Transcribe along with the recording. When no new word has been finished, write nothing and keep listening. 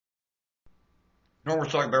Norman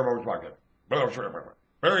Woodstock, Barebones Pocket. Very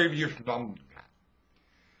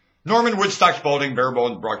Norman Woodstock Spalding,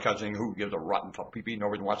 Barebones Broadcasting. Who gives a rotten fuck pee-pee?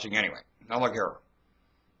 Nobody's watching anyway. Now look here.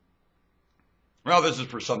 Well, this is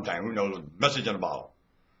for some time. Who knows? Message in a bottle.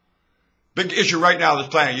 Big issue right now, this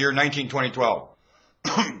planet, year 2012.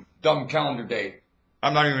 Dumb calendar date.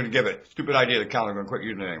 I'm not even going to give it. Stupid idea, the calendar. I'm going to quit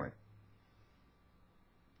using it anyway.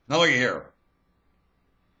 Now look at here.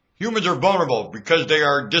 Humans are vulnerable because they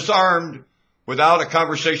are disarmed without a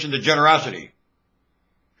conversation to generosity.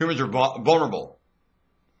 Humans are vulnerable.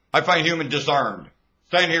 I find human disarmed.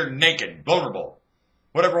 Standing here naked, vulnerable.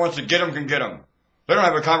 Whatever wants to get them can get them. They don't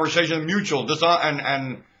have a conversation of mutual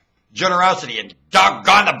and generosity and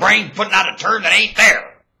doggone the brain putting out a term that ain't there.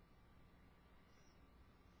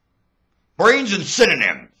 Brains and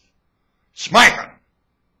synonyms. Smack 'em.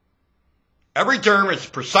 Every term is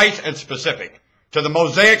precise and specific to the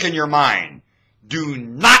mosaic in your mind. Do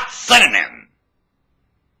not synonym.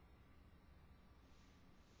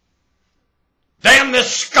 Damn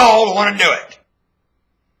this skull want to do it.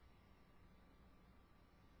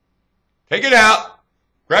 Take it out.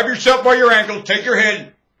 Grab yourself by your ankles. Take your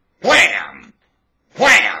head. Wham!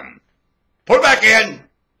 Wham! Put it back in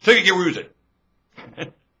so you can lose it.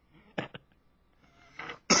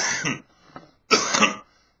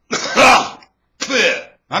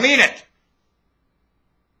 I mean it.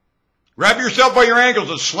 Grab yourself by your ankles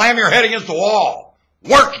and slam your head against the wall.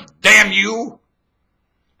 Work, damn you.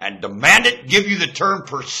 And demand it give you the term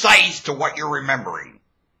precise to what you're remembering.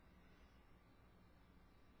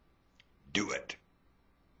 Do it.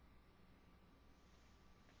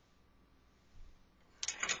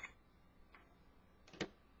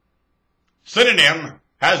 Synonym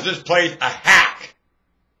has this place a hack.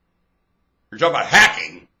 You're talking about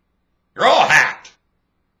hacking. You're all hacked.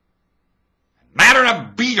 Mattering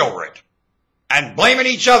a beat over it. And blaming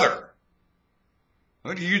each other. I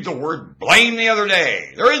think you used the word blame the other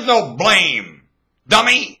day. There is no blame,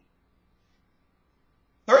 dummy.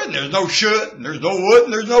 There isn't. There's no should, and there's no would,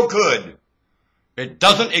 and there's no could. It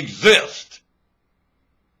doesn't exist.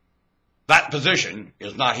 That position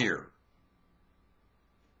is not here.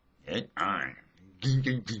 Don't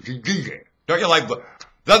you like,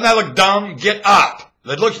 doesn't that look dumb? Get up.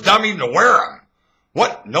 It looks dumb even to wear them.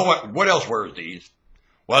 What? No one, what else wears these?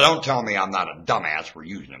 Well, don't tell me I'm not a dumbass for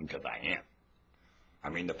using them, because I am. I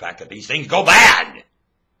mean the fact that these things go bad.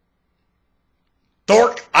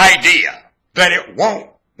 Dork idea that it won't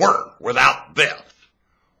work without this.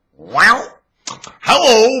 Well,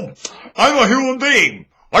 hello, I'm a human being.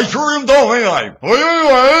 I sure am dumb, ain't I?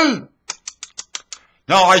 Anyway,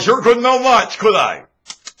 no, I sure couldn't know much, could I?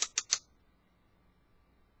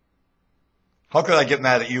 How could I get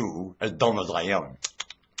mad at you, as dumb as I am?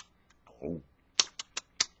 Oh.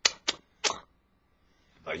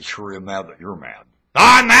 I sure am mad that you're mad.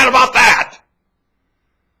 I'm mad about that.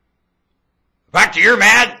 The fact that you're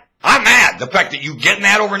mad, I'm mad. The fact that you get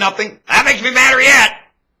mad over nothing, that makes me madder yet.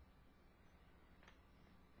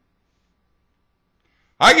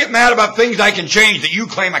 I get mad about things I can change that you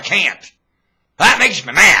claim I can't. That makes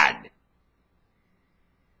me mad.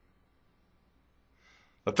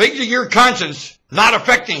 The things in your conscience not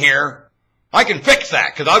affecting here, I can fix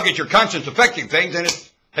that because I'll get your conscience affecting things and it's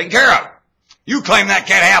taken care of. You claim that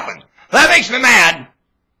can't happen. That makes me mad.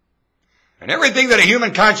 And everything that a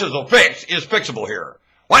human conscience will fix is fixable here.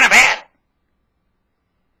 Why not bad?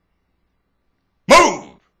 Move!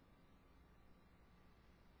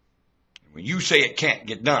 When you say it can't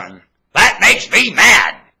get done, that makes me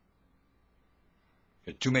mad.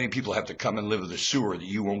 Because too many people have to come and live in the sewer that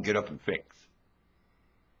you won't get up and fix.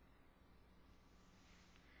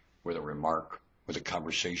 With a remark, with a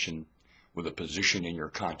conversation, with a position in your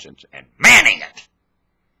conscience, and manning it.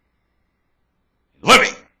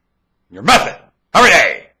 Living your method every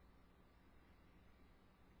day.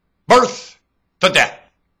 Birth to death.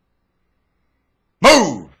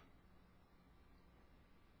 Move.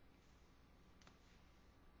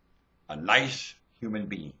 A nice human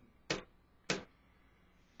being.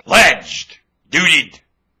 Pledged, dutied,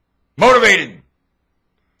 motivated,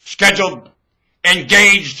 scheduled,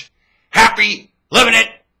 engaged, happy, living it,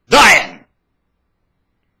 dying.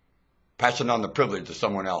 Passing on the privilege to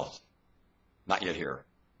someone else, not yet here,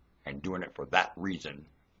 and doing it for that reason,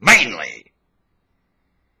 mainly.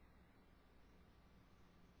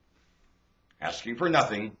 Asking for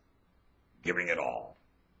nothing, giving it all.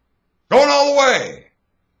 Going all the way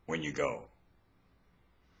when you go.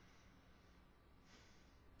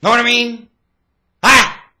 Know what I mean?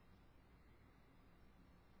 Ha!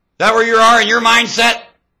 Is that where you are in your mindset?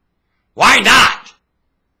 Why not?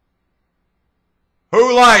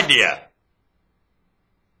 Who lied to you?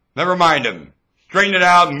 Never mind him. Straighten it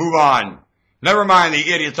out and move on. Never mind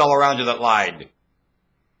the idiots all around you that lied.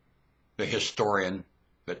 The historian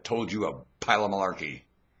that told you a pile of malarkey.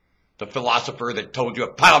 The philosopher that told you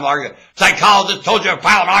a pile of malarkey. Psychologist told you a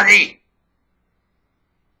pile of malarkey.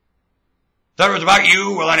 If it was about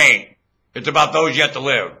you, well, it ain't. It's about those yet to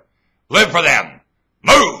live. Live for them.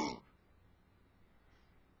 Move.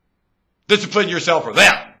 Discipline yourself for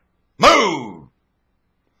them. Move.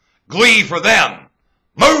 Glee for them.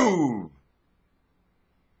 Move.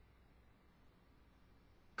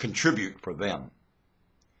 Contribute for them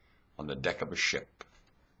on the deck of a ship.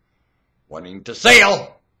 Wanting to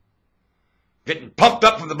sail. Getting pumped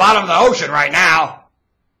up from the bottom of the ocean right now.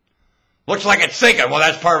 Looks like it's sinking. Well,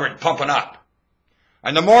 that's part of it pumping up.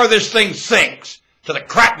 And the more this thing sinks to the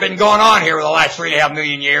crap been going on here for the last 3.5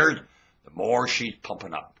 million years, the more she's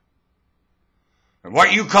pumping up. And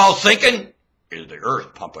what you call sinking is the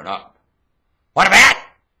earth pumping up. What of that?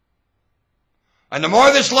 And the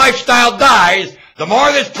more this lifestyle dies, the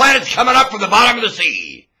more this planet's coming up from the bottom of the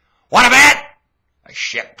sea. What of that? A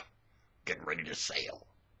ship getting ready to sail.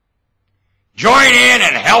 Join in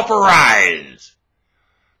and help her rise.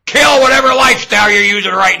 Kill whatever lifestyle you're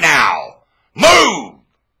using right now. Move!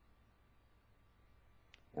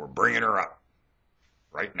 We're bringing her up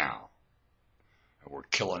right now. And we're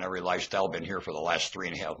killing every lifestyle been here for the last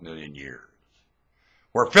 3.5 million years.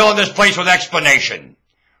 We're filling this place with explanation.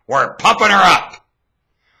 We're pumping her up.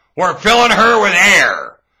 We're filling her with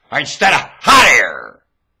air instead of hot air.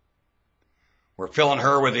 We're filling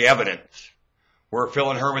her with the evidence. We're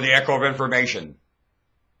filling her with the echo of information.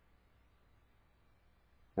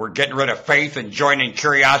 We're getting rid of faith and joining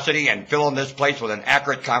curiosity and filling this place with an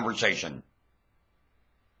accurate conversation.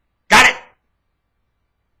 Got it?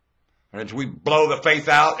 And as we blow the faith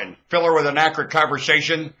out and fill her with an accurate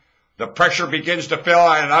conversation, the pressure begins to fill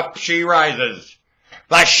and up she rises.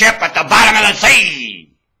 The ship at the bottom of the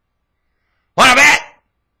sea. What of that?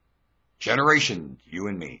 Generations, you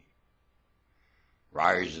and me.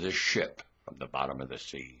 Rise this ship from the bottom of the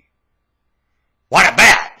sea. What of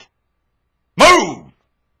that? Move!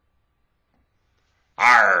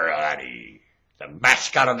 Arr, laddie, the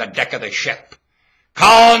mascot on the deck of the ship,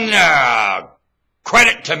 calling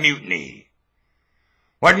credit to mutiny.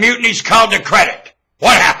 When mutiny's called to credit,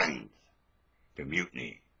 what happens to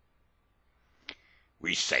mutiny?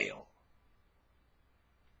 We sail.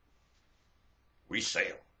 We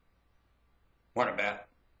sail. What about?